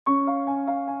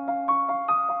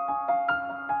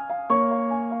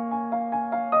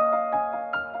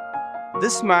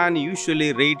This man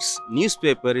usually reads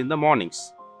newspaper in the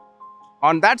mornings.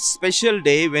 On that special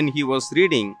day when he was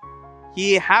reading,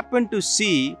 he happened to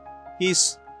see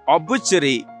his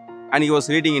obituary and he was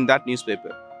reading in that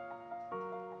newspaper.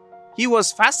 He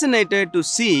was fascinated to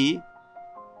see,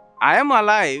 I am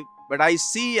alive, but I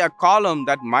see a column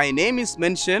that my name is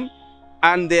mentioned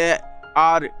and they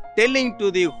are telling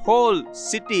to the whole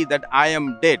city that I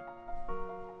am dead.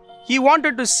 He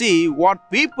wanted to see what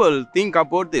people think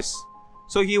about this.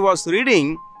 So he was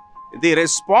reading the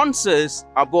responses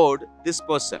about this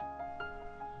person.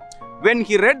 When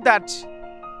he read that,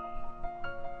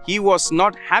 he was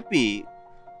not happy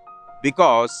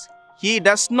because he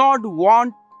does not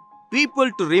want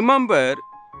people to remember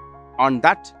on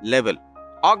that level.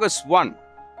 August 1,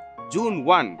 June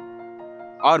 1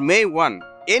 or May 1,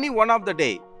 any one of the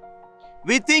day,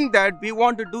 we think that we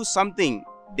want to do something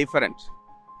different.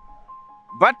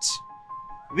 But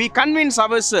we convince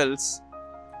ourselves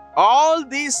all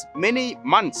these many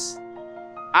months,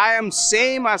 I am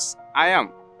same as I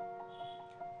am.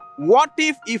 What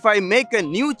if I make a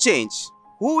new change?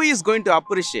 Who is going to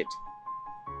appreciate?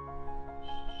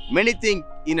 Many think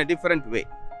in a different way.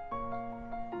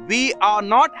 We are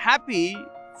not happy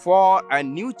for a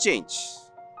new change.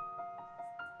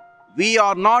 We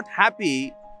are not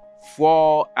happy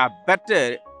for a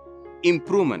better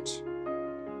improvement.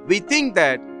 We think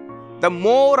that the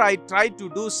more I try to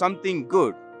do something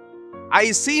good,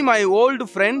 I see my old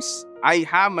friends, I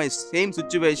have my same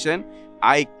situation,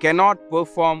 I cannot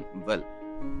perform well.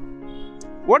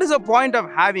 What is the point of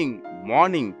having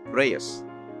morning prayers?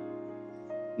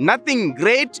 Nothing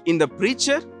great in the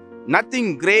preacher,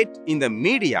 nothing great in the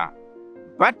media,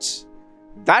 but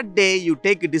that day you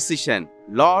take a decision,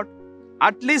 Lord,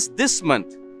 at least this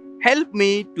month, help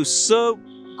me to serve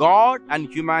God and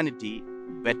humanity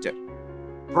better.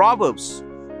 Proverbs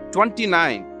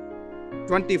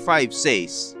 29:25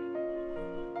 says,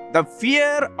 the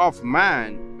fear of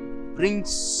man brings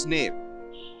snare,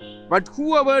 but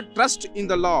whoever trusts in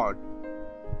the Lord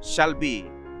shall be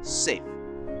safe.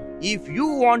 If you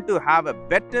want to have a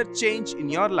better change in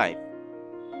your life,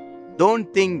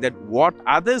 don't think that what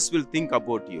others will think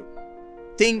about you.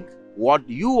 Think what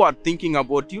you are thinking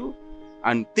about you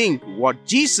and think what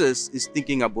Jesus is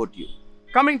thinking about you.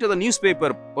 Coming to the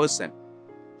newspaper person,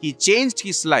 he changed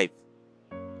his life,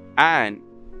 and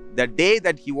the day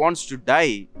that he wants to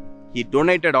die, he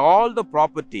donated all the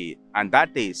property, and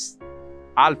that is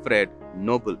Alfred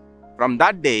Nobel. From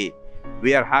that day,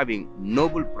 we are having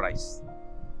Nobel Prize.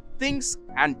 Things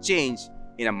can change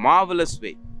in a marvelous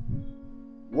way.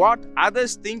 What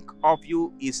others think of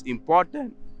you is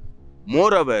important.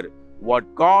 Moreover,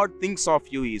 what God thinks of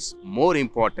you is more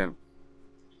important.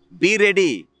 Be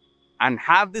ready and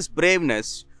have this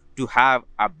braveness to have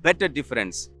a better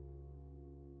difference